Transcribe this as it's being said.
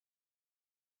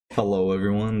Hello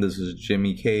everyone, this is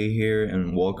Jimmy K here,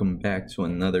 and welcome back to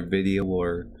another video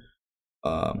where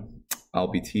I'll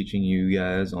be teaching you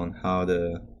guys on how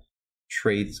to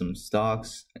trade some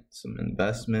stocks, some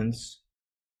investments.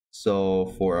 So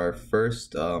for our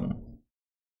first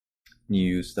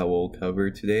news that we'll cover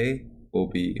today will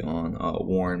be on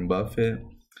Warren Buffett,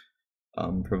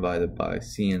 provided by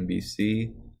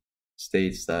CNBC.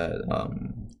 States that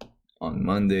on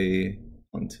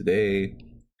today,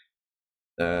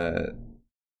 that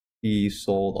he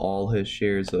sold all his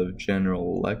shares of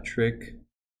General Electric,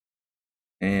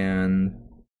 and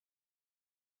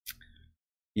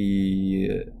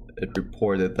it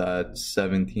reported that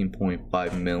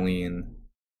 17.5 million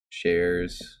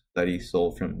shares that he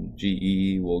sold from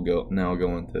GE will now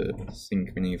go into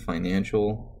Synchrony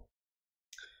Financial.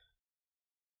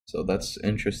 So that's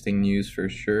interesting news for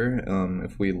sure.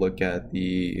 If we look at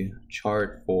the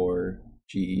chart for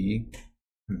GE,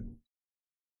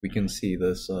 we can see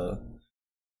this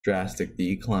drastic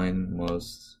decline,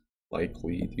 most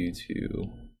likely due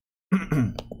to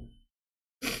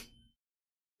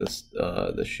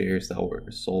the shares that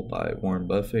were sold by Warren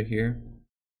Buffett here.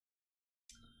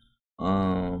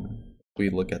 We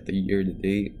look at the year to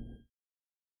date,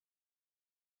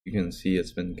 you can see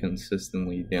it's been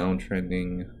consistently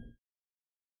downtrending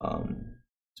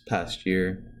this past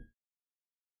year.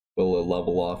 Will it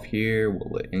level off here?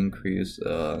 Will it increase?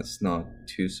 It's not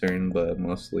too certain, but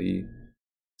mostly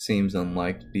seems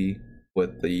unlikely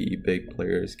with the big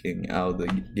players getting out of the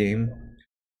game.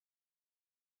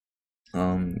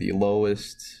 The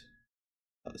lowest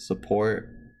support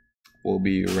will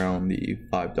be around the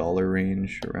 $5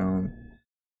 range, around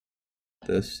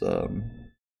this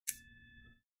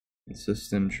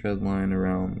consistent trend line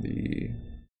around the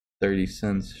 30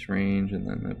 cents range, and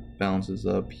then it bounces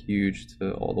up huge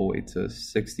to all the way to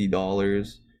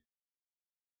 $60,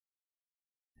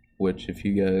 which if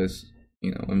you guys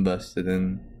invested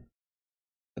in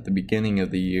at the beginning of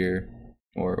the year,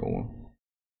 or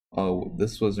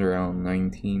this was around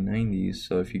 1990s,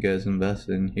 so if you guys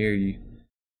invested in here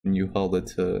and you held it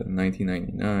to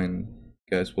 1999,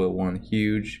 you guys would have won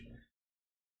huge.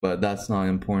 But that's not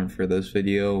important for this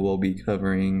video. We'll be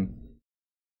covering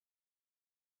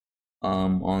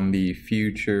on the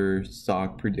future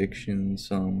stock predictions.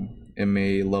 It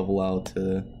may level out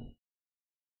to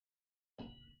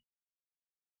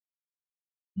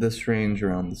this range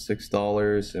around the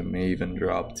 $6. It may even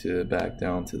drop back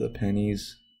down to the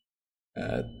pennies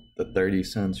at the 30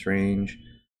 cents range.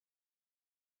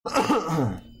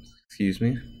 Excuse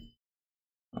me.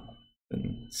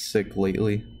 Been sick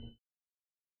lately.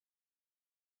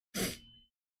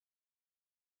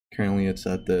 Currently it's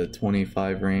at the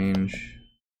 25 range.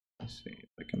 Let's see if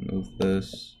I can move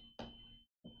this.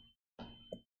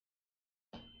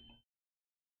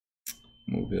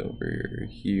 Move it over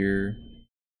here.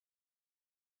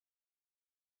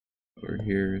 Over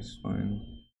here is fine.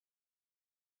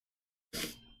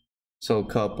 So a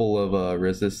couple of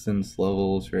resistance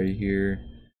levels right here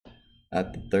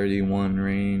at the 31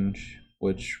 range,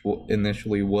 which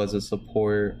initially was a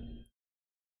support.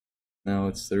 Now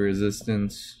it's the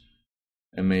resistance.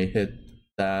 It may hit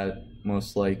that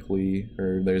most likely,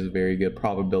 or there's a very good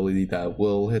probability that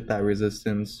will hit that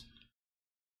resistance.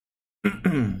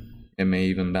 It may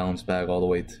even bounce back all the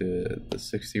way to the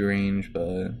 60 range,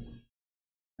 but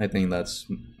I think that's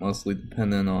mostly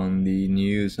dependent on the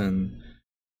news and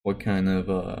what kind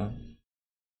of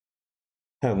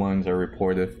headlines are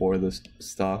reported for this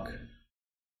stock.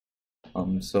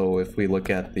 So if we look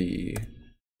at the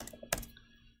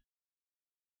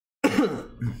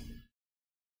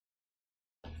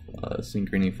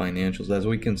Synchrony Financials, as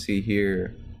we can see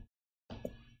here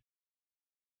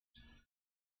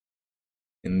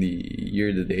in the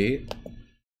year to date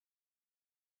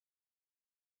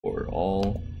for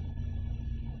all,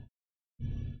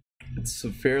 it's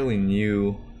a fairly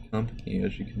new company.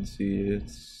 As you can see,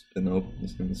 it's been open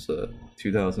since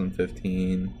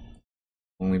 2015,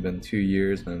 only been 2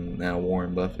 years, and now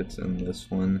Warren Buffett's in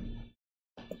this one.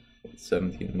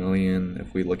 17 million.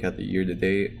 If we look at the year to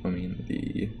date, I mean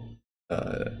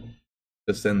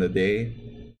just in the day,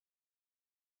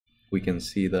 we can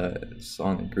see that it's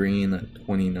on the green at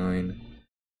 $29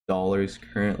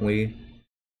 currently.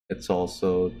 It's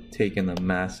also taken a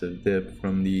massive dip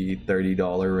from the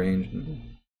 $30 range.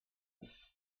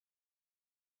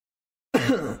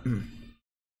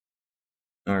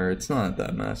 Or it's not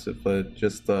that massive, but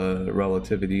just the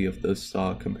relativity of this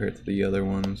stock compared to the other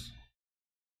ones.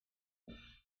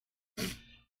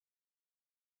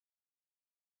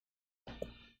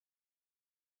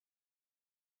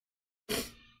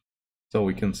 So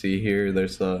we can see here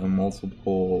there's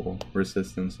multiple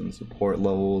resistance and support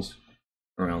levels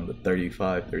around the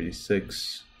 35,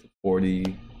 36 to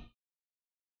 40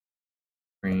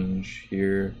 range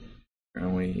here.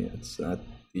 Currently it's at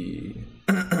the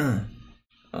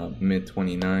mid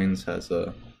 29s, has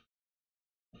a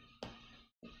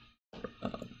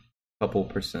couple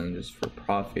percentages for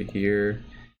profit here.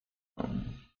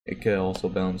 It could also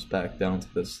bounce back down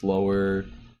to the slower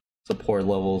support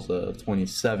levels of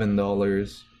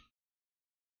 $27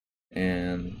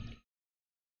 and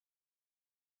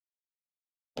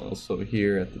also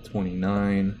here at the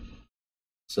 29.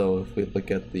 So if we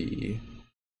look at the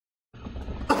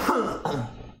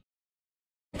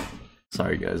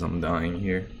sorry guys, I'm dying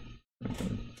here.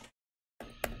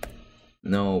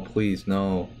 No, please,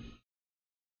 no.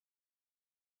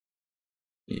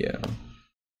 Yeah.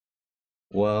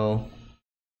 Well,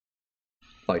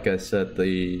 like I said,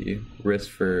 the risk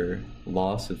for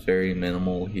loss is very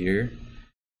minimal here.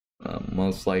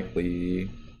 Most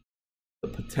likely the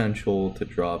potential to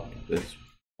drop is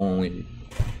only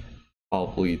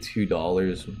probably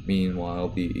 $2. Meanwhile,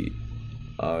 the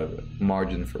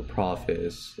margin for profit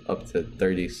is up to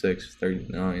 36,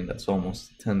 39. That's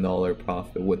almost a $10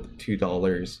 profit with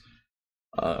 $2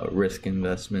 risk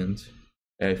investment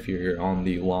if you're on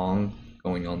the long,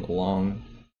 going on the long.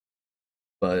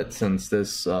 But since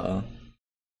this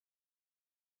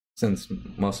since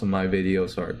most of my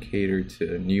videos are catered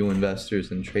to new investors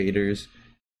and traders,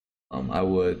 I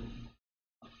would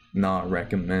not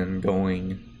recommend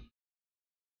going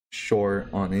short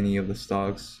on any of the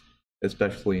stocks,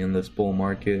 especially in this bull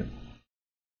market.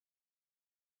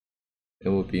 It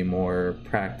would be more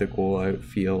practical, I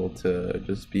feel, to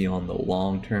just be on the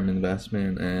long-term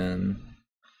investment and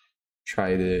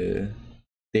try to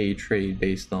day trade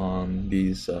based on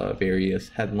these various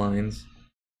headlines.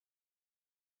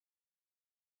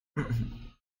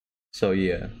 So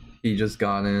yeah, he just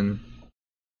got in,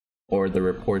 or the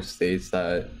report states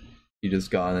that he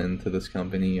just got into this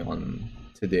company on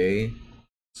today,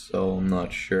 so I'm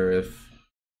not sure if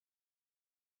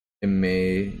it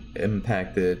may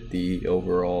impacted the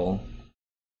overall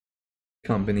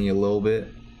company a little bit.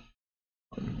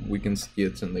 We can see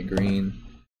it's in the green.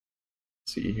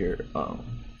 Let's see here.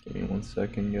 Give me 1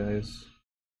 second, guys.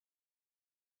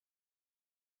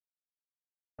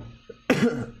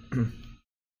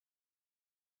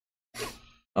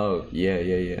 Oh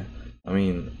yeah. I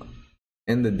mean,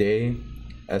 in the day,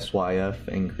 SYF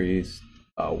increased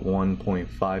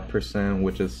 1.5%,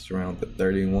 which is around the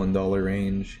 $31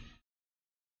 range.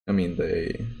 I mean,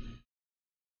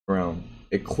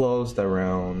 it closed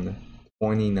around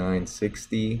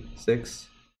 29.66.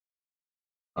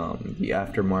 The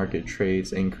aftermarket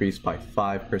trades increased by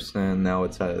 5%. Now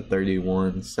it's at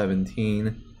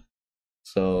 31.17.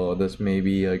 So this may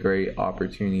be a great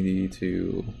opportunity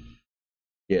to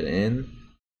get in.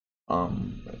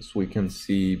 As we can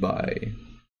see by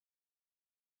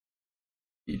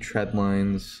the trend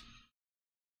lines,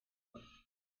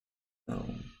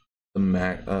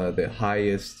 the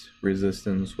highest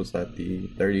resistance was at the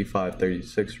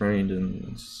 35-36 range, and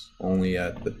it's only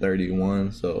at the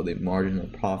 31, so the margin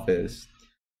of profit is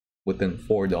within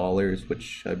 $4,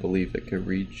 which I believe it could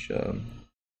reach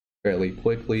fairly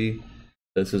quickly.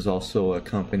 This is also a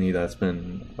company that's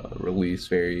been released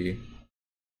very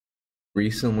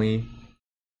recently,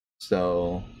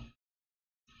 so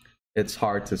it's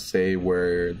hard to say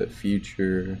where the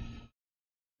future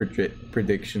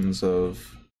predictions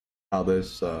of how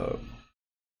this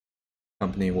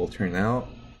company will turn out,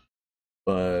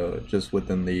 but just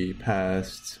within the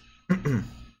past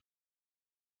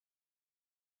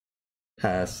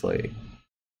like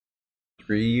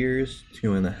 3 years,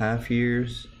 2.5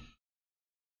 years,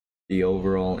 the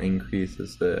overall increase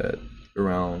is at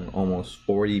around almost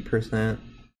 40%.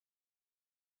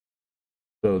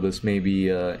 So this may be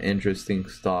an interesting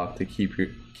stock to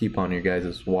keep on your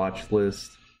guys' watch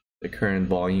list. The current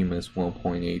volume is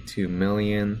 1.82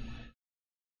 million.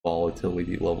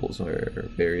 Volatility levels are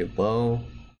very low.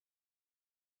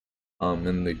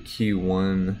 In the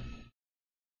Q1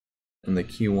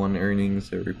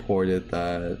 earnings, it reported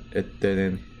that it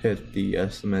didn't hit the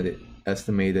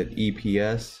estimated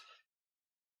EPS.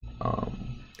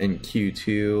 In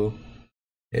Q2,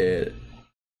 it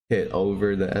hit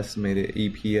over the estimated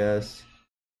EPS,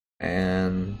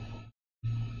 and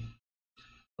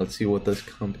let's see what this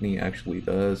company actually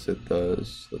does. It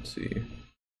does, let's see.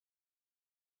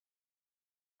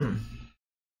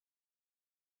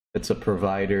 It's a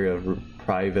provider of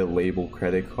private label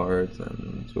credit cards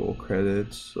and dual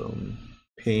credits,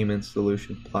 payment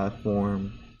solution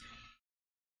platform.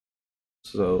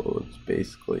 So it's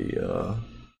basically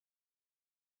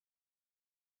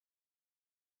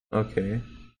Okay.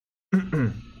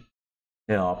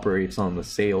 It operates on the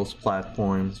sales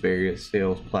platforms, various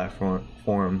sales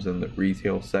platforms in the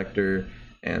retail sector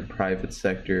and private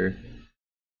sector.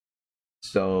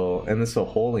 So, and it's a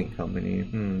holding company.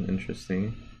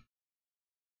 Interesting.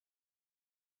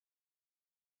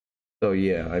 So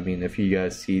yeah, I mean, if you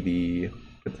guys see the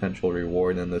potential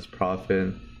reward in this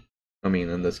profit,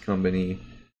 in this company,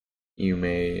 you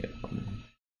may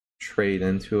trade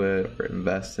into it or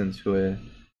invest into it.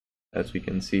 As we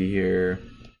can see here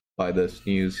by this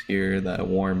news here that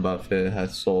Warren Buffett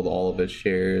has sold all of his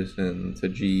shares into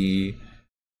GE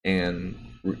and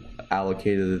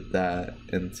allocated that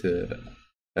into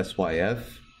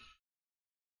SYF.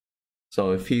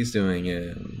 So if he's doing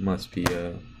it, it must be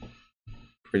a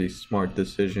pretty smart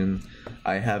decision.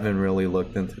 I haven't really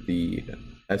looked into the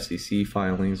SEC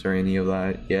filings or any of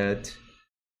that yet,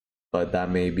 but that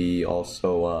may be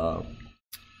also a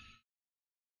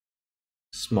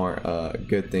smart,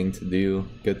 good thing to do,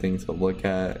 good thing to look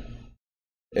at,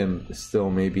 and still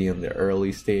maybe in the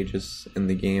early stages in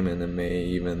the game, and it may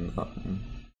even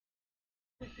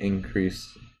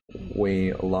increase way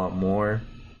a lot more.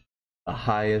 The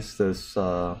highest this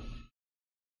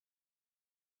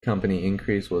company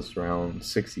increase was around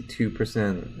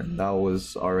 62%, and that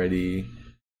was already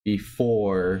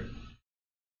before,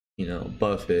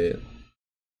 Buffett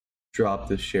dropped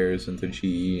his shares into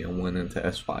GE and went into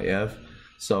SYF.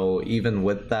 So even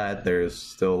with that, there's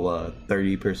still a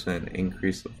 30%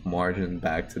 increase of margin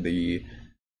back to the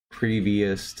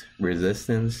previous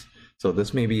resistance. So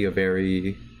this may be a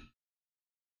very,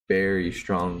 very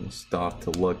strong stock to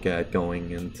look at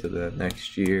going into the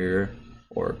next year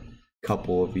or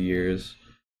couple of years.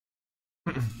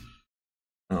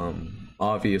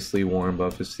 Obviously Warren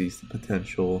Buffett sees the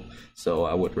potential, so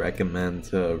I would recommend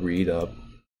to read up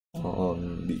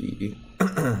on the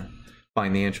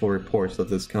financial reports of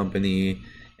this company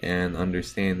and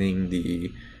understanding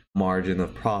the margin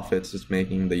of profits it's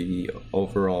making, the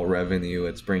overall revenue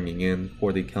it's bringing in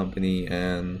for the company,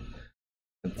 and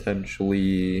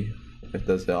potentially if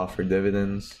does it offer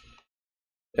dividends.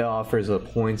 It offers a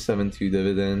 0.72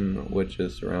 dividend, which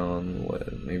is around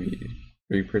maybe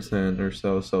 3% or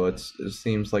so. So it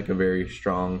seems like a very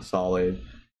strong, solid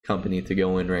company to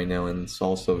go in right now, and it's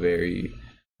also a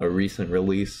recent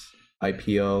release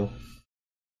IPO.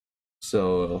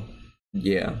 So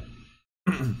yeah,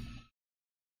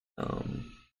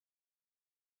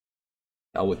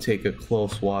 I would take a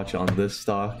close watch on this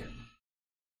stock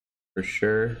for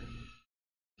sure.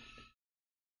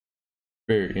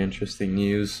 Very interesting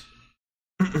news.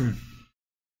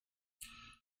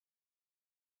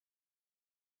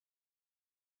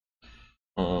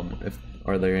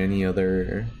 Are there any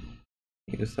other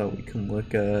news that we can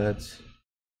look at?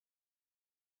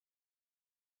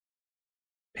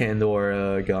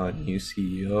 Pandora got a new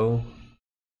CEO.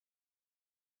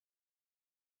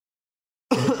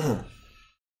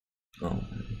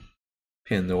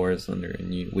 Pandora is under a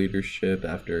new leadership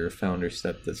after founder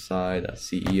stepped aside as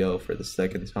CEO for the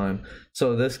second time.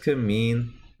 So this could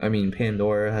mean,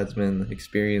 Pandora has been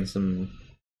experiencing some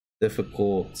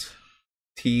difficulties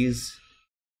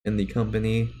in the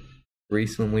company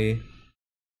recently,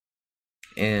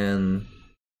 and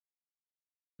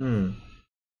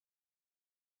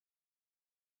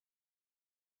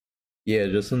yeah,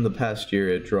 just in the past year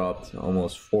it dropped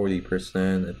almost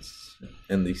 40%. It's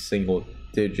in the single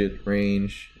digit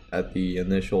range at the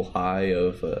initial high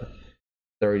of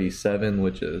 37,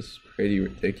 which is pretty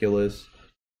ridiculous.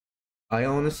 I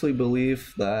honestly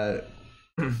believe that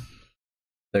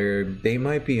they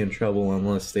might be in trouble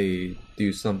unless they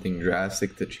do something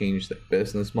drastic to change their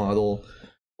business model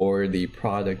or the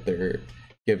product they're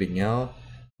giving out.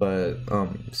 But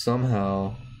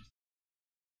somehow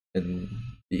in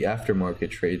the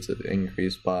aftermarket trades have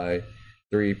increased by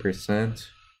 3%,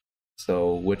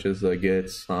 so which is a good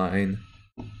sign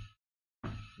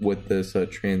with this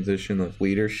transition of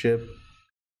leadership.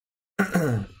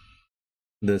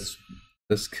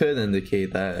 This could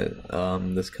indicate that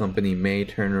this company may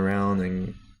turn around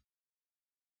and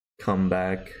come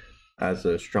back as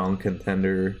a strong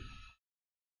contender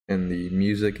in the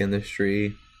music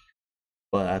industry.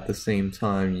 But at the same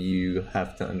time, you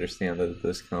have to understand that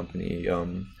this company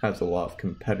has a lot of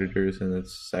competitors in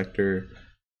its sector,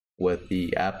 with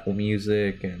the Apple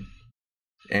Music and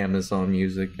Amazon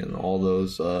Music and all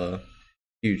those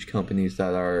huge companies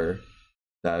that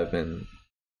have been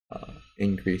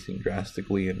increasing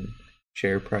drastically in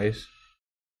share price.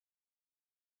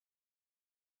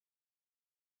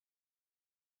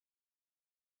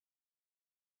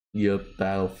 Yep,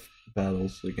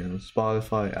 battles against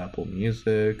Spotify, Apple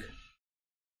Music.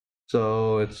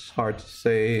 So it's hard to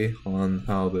say on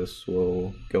how this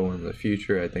will go in the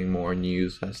future. I think more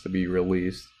news has to be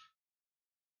released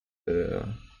to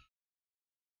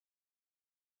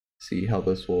see how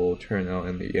this will turn out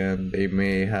in the end. They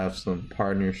may have some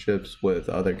partnerships with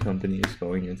other companies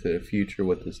going into the future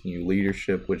with this new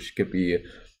leadership, which could be a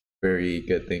very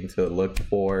good thing to look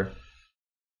for.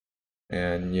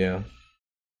 And yeah,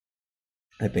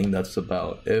 I think that's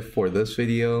about it for this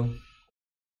video.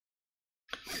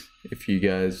 If you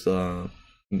guys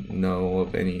know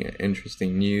of any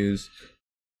interesting news,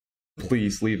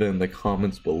 please leave it in the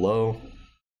comments below,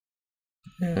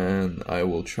 and I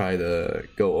will try to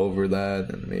go over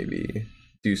that and maybe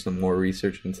do some more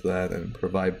research into that and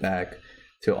provide back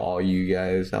to all you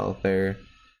guys out there.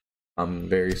 I'm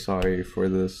very sorry for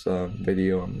this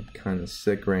video. I'm kind of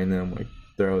sick right now. My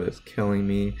throat is killing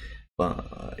me,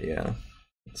 but yeah,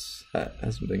 that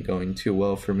hasn't been going too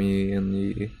well for me in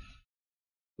the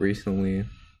recently.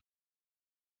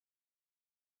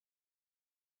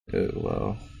 Oh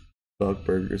wow, bug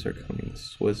burgers are coming to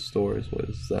Swiss stores. What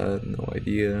is that? No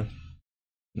idea.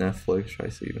 Netflix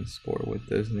tries to even score with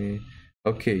Disney.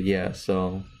 Okay, yeah,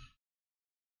 so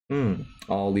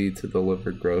all lead to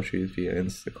deliver groceries via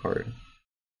Instacart.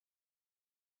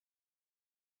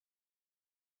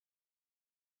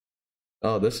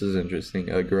 Oh, this is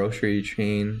interesting. A grocery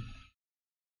chain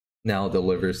now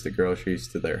delivers the groceries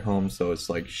to their home, so it's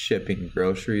like shipping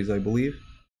groceries, I believe.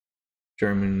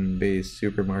 German-based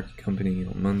supermarket company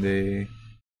on Monday.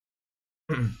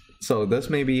 So this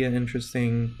may be an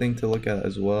interesting thing to look at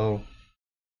as well.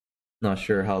 Not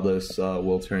sure how this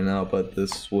will turn out, but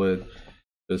this would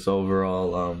just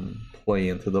overall play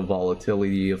into the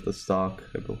volatility of the stock.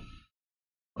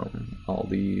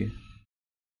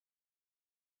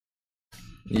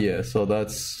 Yeah, so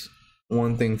that's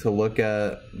one thing to look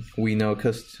at. We know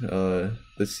the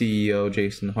CEO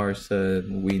Jason Hart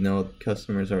said we know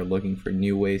customers are looking for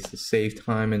new ways to save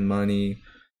time and money.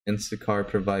 Instacart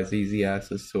provides easy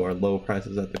access to our low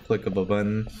prices at the click of a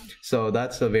button. So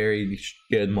that's a very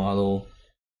good model.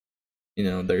 You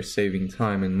know, they're saving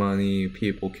time and money.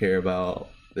 People care about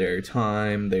their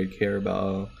time. They care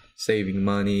about saving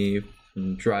money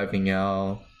from driving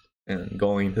out and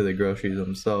going to the groceries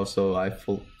themselves. So I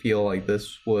feel like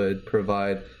this would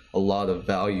provide a lot of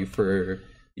value for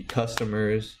the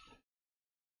customers,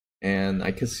 and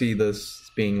I could see this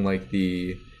being like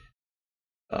the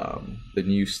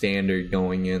new standard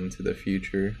going into the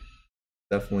future,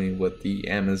 definitely with the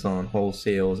Amazon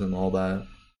wholesales and all that.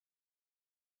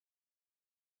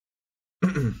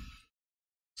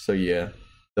 So yeah,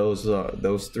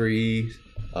 those three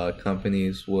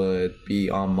companies would be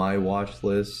on my watch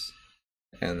list,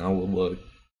 and I will look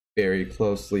very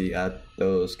closely at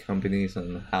those companies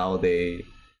and how they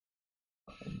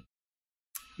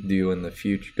do in the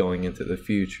future, going into the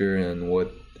future, and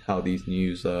how these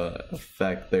news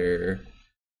affect their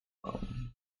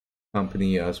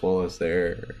company as well as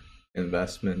their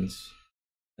investments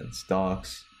and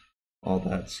stocks, all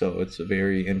that. So it's a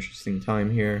very interesting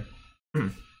time here.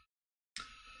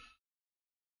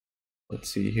 Let's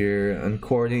see here.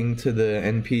 According to the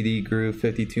NPD group,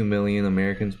 52 million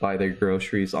Americans buy their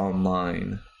groceries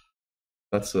online.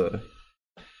 I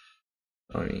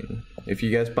mean, if you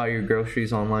guys buy your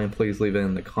groceries online, please leave it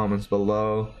in the comments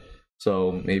below.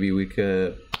 So maybe we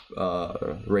could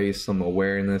raise some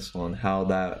awareness on how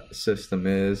that system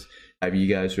is. Have you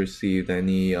guys received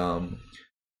any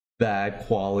bad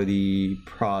quality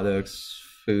products,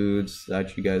 foods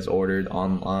that you guys ordered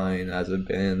online? Has it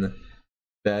been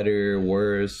better,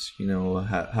 worse? You know,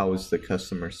 how is the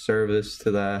customer service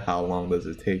to that? How long does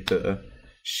it take to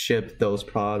ship those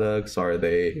products? Do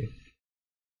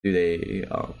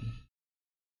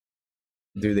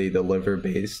they deliver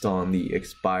based on the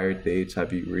expired dates?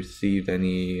 Have you received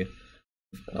any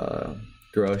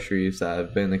groceries that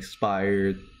have been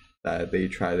expired that they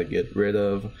try to get rid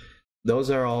of? Those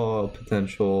are all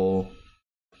potential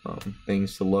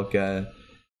things to look at.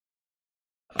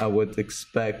 I would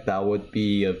expect that would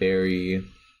be a very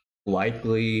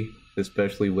likely,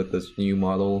 especially with this new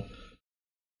model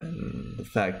and the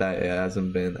fact that it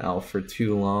hasn't been out for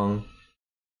too long.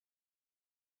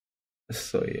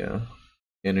 So yeah,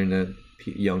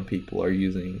 young people are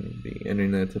using the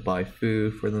internet to buy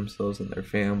food for themselves and their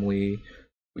family.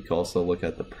 We can also look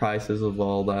at the prices of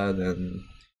all that, and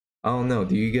I don't know,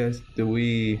 do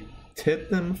we tip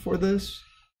them for this?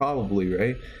 Probably,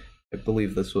 right? I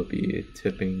believe this would be a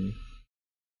tipping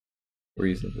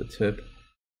reason to tip.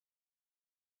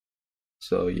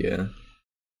 So yeah.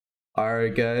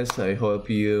 Alright guys, I hope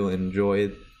you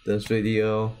enjoyed this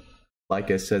video. like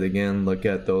I said again, look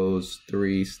at those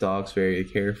 3 stocks very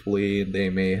carefully. They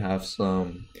may have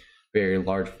some very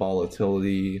large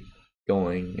volatility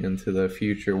going into the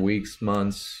future weeks,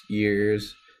 months,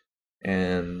 years,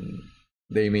 and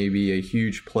they may be a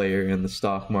huge player in the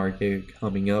stock market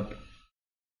coming up,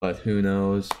 but who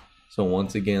knows. So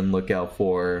once again, look out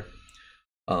for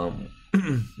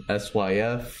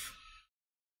SYF,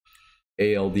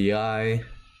 ALDI,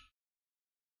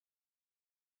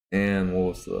 and what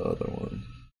was the other one?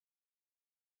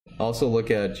 Also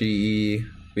look at GE.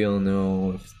 We don't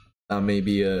know if that may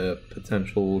be a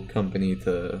potential company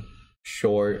to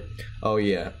short. Oh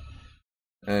yeah,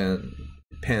 and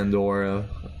Pandora,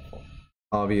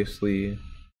 obviously,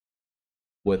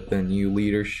 with the new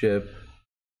leadership.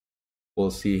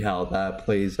 We'll see how that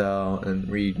plays out and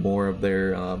read more of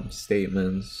their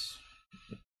statements,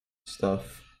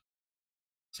 stuff.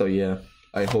 So yeah,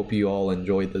 I hope you all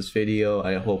enjoyed this video.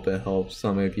 I hope it helped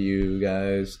some of you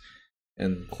guys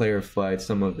and clarified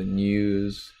some of the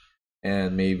news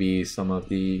and maybe some of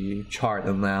the chart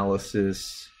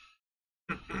analysis.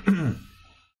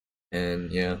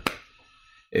 And yeah,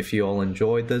 if you all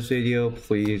enjoyed this video,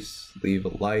 please leave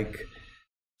a like,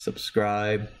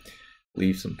 subscribe,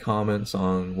 leave some comments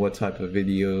on what type of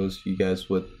videos you guys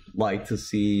would like to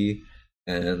see,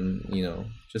 and you know,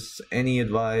 just any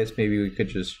advice. Maybe we could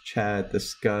just chat,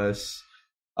 discuss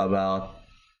about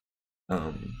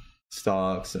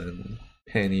stocks and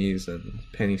pennies and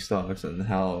penny stocks and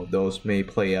how those may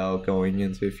play out going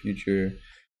into the future.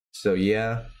 So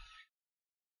yeah,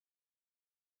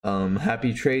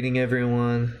 happy trading,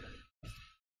 everyone.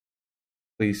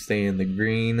 Please stay in the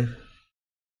green,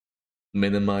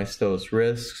 minimize those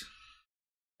risks,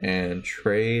 and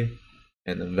trade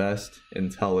and invest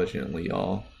intelligently,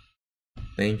 y'all.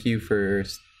 Thank you for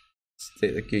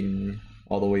sticking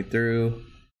all the way through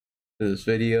to this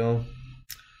video.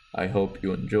 I hope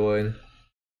you enjoyed,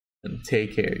 and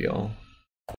take care, y'all.